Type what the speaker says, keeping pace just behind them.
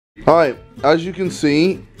Alright, as you can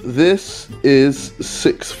see, this is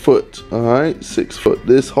 6 foot. Alright, 6 foot.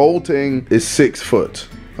 This whole thing is 6 foot.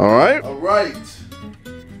 Alright? Alright.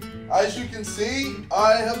 As you can see,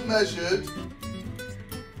 I have measured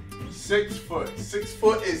 6 foot. 6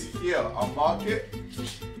 foot is here. I'll mark it.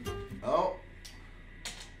 Oh.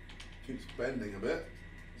 Keeps bending a bit.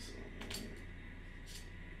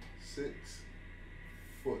 6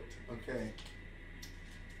 foot. Okay.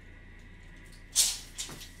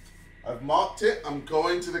 I've marked it. I'm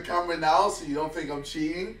going to the camera now so you don't think I'm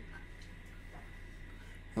cheating.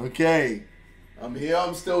 Okay. I'm here.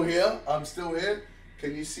 I'm still here. I'm still here.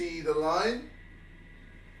 Can you see the line?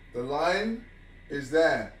 The line is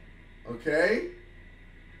there. Okay?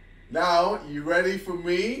 Now, you ready for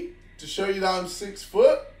me to show you that I'm 6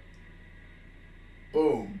 foot?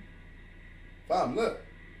 Boom. Bam, look.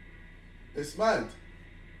 It's mad.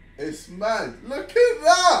 It's mad. Look at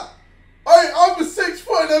that. I'm a 6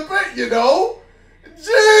 foot and a bit, you know.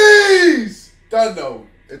 Jeez. Done though.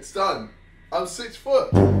 It's done. I'm 6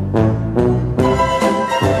 foot.